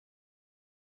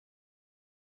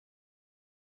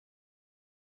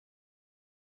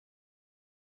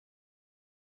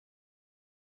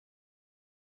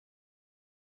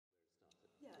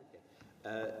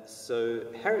So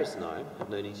Harriet and I have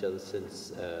known each other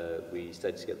since we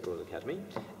studied together at the Royal Academy,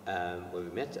 where we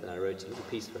met, and I wrote a little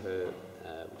piece for her,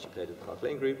 which she played with the Park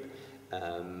Lane group,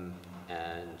 and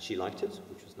she liked it,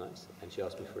 which was nice, and she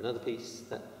asked me for another piece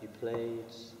that you played.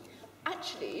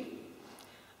 Actually,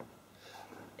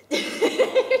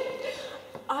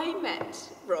 I met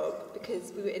Rob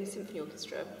because we were in symphony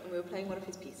orchestra and we were playing one of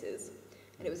his pieces,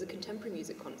 and it was a contemporary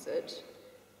music concert,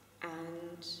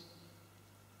 and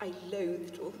I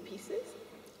loathed all the pieces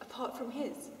apart from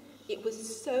his. It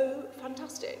was so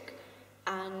fantastic,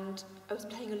 and I was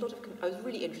playing a lot of, I was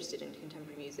really interested in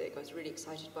contemporary music. I was really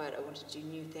excited by it. I wanted to do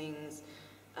new things,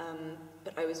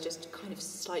 but I was just kind of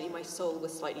slightly, my soul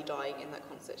was slightly dying in that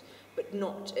concert, but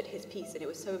not at his piece. And it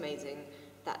was so amazing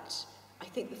that I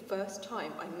think the first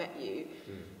time I met you,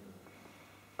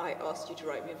 I asked you to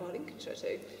write me a violin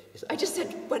concerto. Yes, I just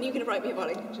said, when are you going to write me a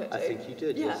violin concerto? I think you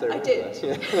did. Yeah, yes, I did.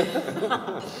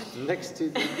 That, yeah. Next to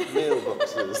the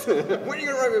mailboxes. When are you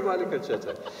going to write me a violin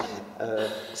concerto?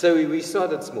 So we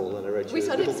started small, and I wrote you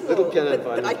little piano and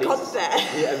violin but piece. I got there.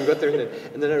 Yeah, and we got there in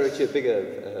it. And then I wrote you a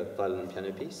bigger violin and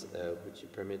piano piece, which you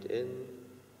premiered in,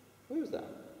 where was that?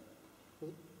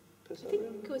 I think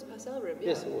it was Purcell Room, yeah.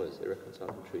 Yes, it was,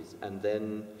 Irreconcilable Truths. And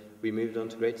then we moved on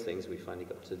to great things. We finally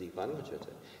got to the violin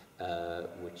concerto,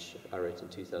 which I wrote in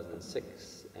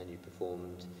 2006, and you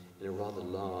performed in a rather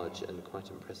large and quite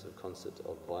impressive concert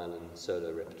of violin,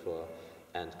 solo repertoire,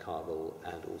 and carvel,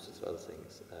 and all sorts of other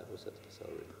things, also at the Purcell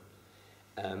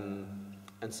Room.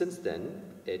 And since then,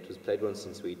 it was played once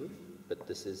in Sweden, but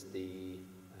this is the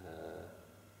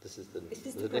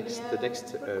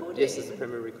next recording. yes, this is the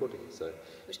premier recording. So,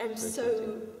 which I'm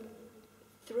so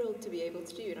thrilled to be able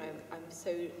to do, and I'm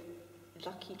so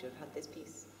lucky to have had this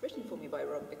piece written for me by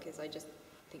Rob, because I just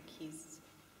think he's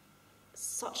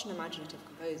such an imaginative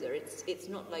composer. It's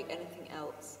not like anything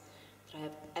else that I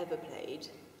have ever played,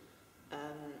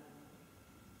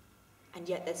 and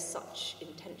yet there's such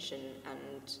intention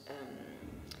and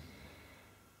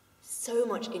so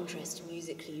much interest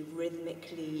musically,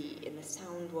 rhythmically, in the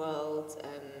sound world.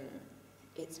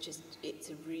 It's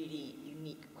a really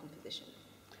unique composition.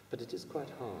 But it is quite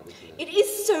hard, isn't it? It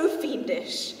is so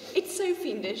fiendish. It's so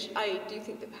fiendish. I do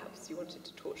think that perhaps you wanted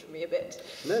to torture me a bit.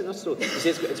 No, not at all. You see,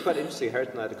 it's quite interesting.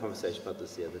 Harriet and I had a conversation about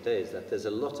this the other day, is that there's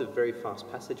a lot of very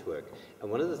fast passage work. And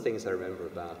one of the things I remember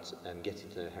about getting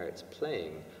to know Harriet's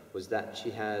playing was that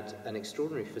she had an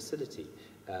extraordinary facility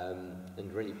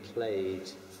and really played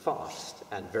fast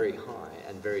and very high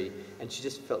and she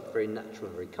just felt very natural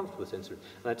and very comfortable with the instrument.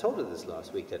 And I told her this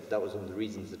last week, that was one of the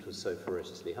reasons it was so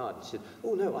ferociously hard. And she said,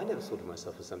 "Oh no, I never thought of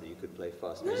myself as somebody who could play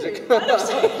fast music,"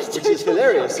 which is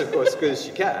hilarious, of course, because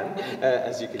she can,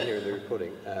 as you can hear in the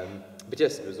recording. But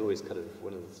yes, it was always kind of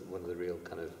one of the real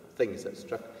kind of things that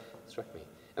struck me.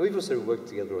 And we've also worked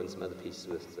together on some other pieces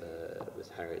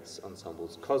with Harriet's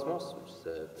ensembles, Cosmos, which is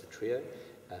a trio.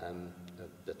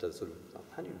 That does sort of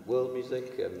world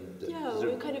music. Yeah,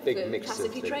 we're kind of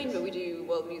classically trained, but we do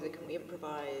world music and we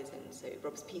improvise. And so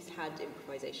Rob's piece had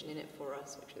improvisation in it for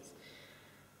us, which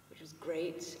was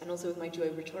great. And also with my duo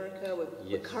Rhetorica,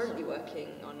 we're currently working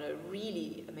on a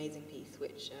really amazing piece,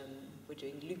 which we're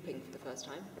doing looping for the first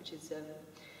time, which is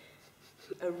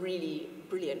a really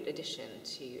brilliant addition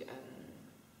to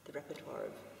the repertoire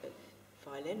of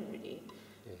violin. Really,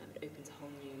 it opens a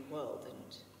whole new world and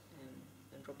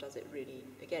Rob does it really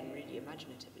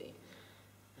imaginatively.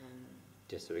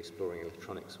 Yes, so exploring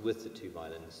electronics with the two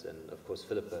violins, and of course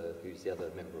Philippa, who's the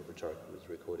other member of Rhetorica, was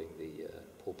recording the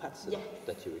Paul Patterson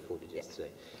that you recorded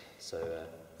yesterday. So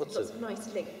lots of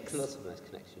nice links. Lots of nice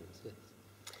connections, yes.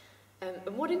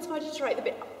 And what inspired you to write the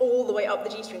bit all the way up the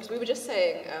G string? Because we were just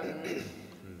saying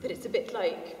that it's a bit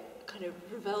like kind of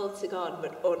Ravel Tzigane,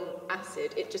 but on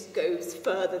acid. It just goes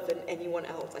further than anyone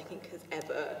else, I think, has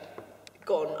ever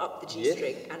gone up the G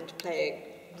string and playing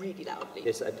really loudly.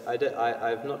 Yes,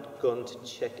 I've not gone to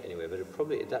check anywhere, but it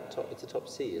probably it's a top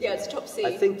C, isn't it? Yeah, it's top C.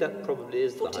 I think that probably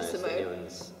is Fortissimo. The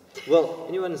highest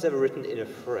anyone's ever written in a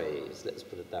phrase, let's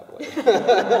put it that way,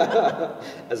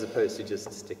 as opposed to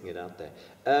just sticking it out there.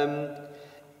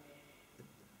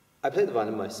 I play the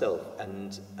violin myself,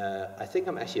 and I think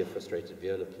I'm actually a frustrated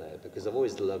viola player, because I've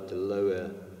always loved the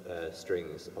lower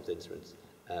strings of the instruments.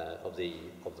 Of the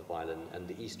violin, and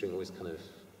the E string always kind of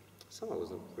Somehow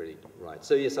wasn't really right.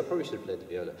 So yes, I probably should have played the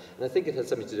viola. And I think it had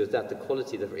something to do with that, the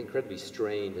quality, the incredibly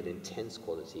strained and intense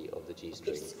quality of the G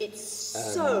string. It's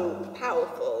so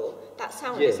powerful. That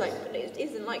sound is like, it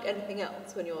isn't like anything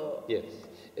else when you're... Yes,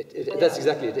 that's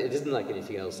exactly it. It isn't like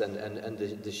anything else. And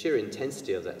the sheer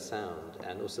intensity of that sound,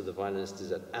 and also the violinist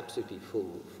is at absolutely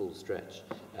full stretch.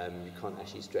 You can't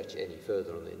actually stretch any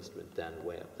further on the instrument than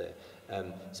way up there.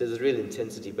 So there's real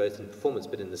intensity both in performance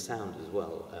but in the sound as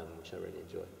well, which I really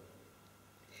enjoy.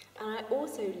 And I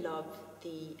also love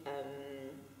the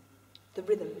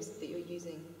rhythms that you're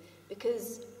using,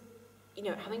 because, you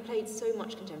know, having played so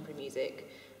much contemporary music,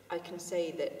 I can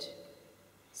say that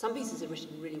some pieces are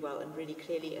written really well and really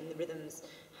clearly, and the rhythms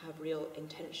have real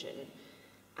intention.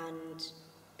 And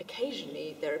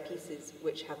occasionally there are pieces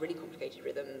which have really complicated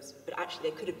rhythms, but actually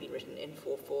they could have been written in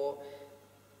 4/4,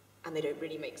 and they don't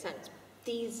really make sense.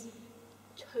 These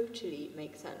totally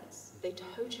make sense. They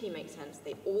totally make sense.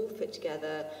 They all fit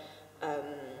together.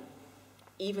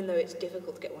 Even though it's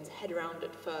difficult to get one's head around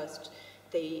at first,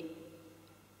 the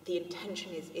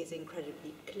intention is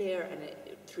incredibly clear, and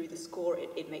through the score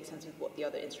it makes sense of what the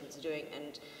other instruments are doing.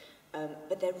 And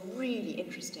but they're really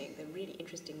interesting. They're really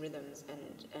interesting rhythms,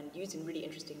 and used in really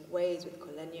interesting ways with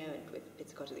collegno and with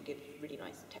pizzicato that give really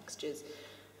nice textures.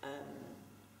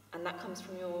 And that comes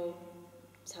from your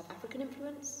South African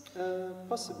influence?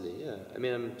 Possibly, yeah. I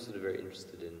mean, I'm sort of very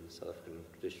interested in South African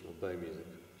traditional bow music,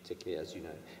 particularly, as you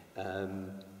know.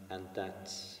 And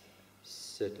that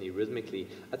certainly rhythmically,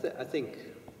 I think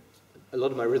a lot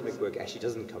of my rhythmic work actually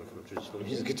doesn't come from traditional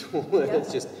music at all. Yeah.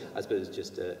 It's just, I suppose, it's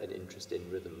just an interest in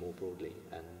rhythm more broadly.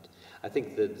 And I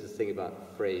think the thing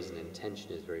about phrase and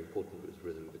intention is very important with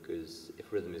rhythm, because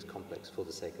if rhythm is complex for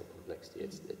the sake of complexity,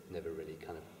 it never really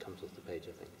kind of comes off the page,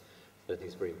 I think. But I think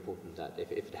it's very important that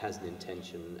if it has an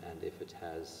intention and if it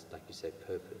has, like you say,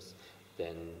 purpose,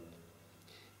 then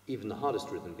even the hardest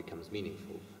rhythm becomes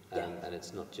meaningful. And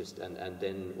it's not just, and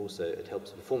then also it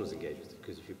helps performers engage with it,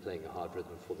 because if you're playing a hard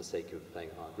rhythm for the sake of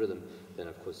playing a hard rhythm, then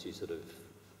of course you sort of,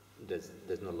 there's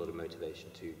not a lot of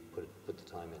motivation to put the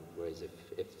time in. Whereas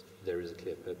if there is a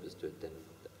clear purpose to it, then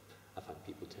I find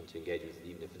people tend to engage with it,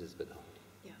 even if it is a bit hard,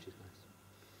 which is nice.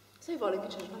 So Violin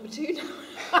Concerto number 2 now.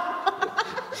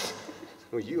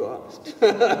 Well, you asked.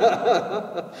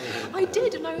 I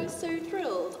did, and I was so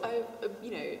thrilled.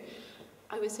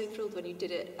 I was so thrilled when you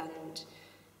did it, and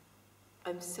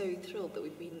I'm so thrilled that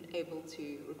we've been able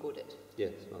to record it.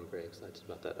 Yes, I'm very excited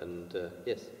about that. And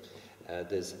yes,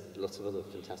 there's lots of other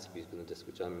fantastic music on the disc,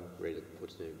 which I'm really looking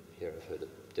forward to hear. I've heard of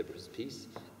Deborah's piece,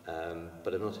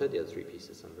 but I've not heard the other 3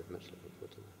 pieces, so I'm very much looking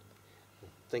forward to that.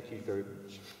 Thank you very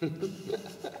much.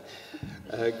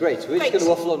 Great, we're just going to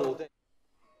waffle on all day.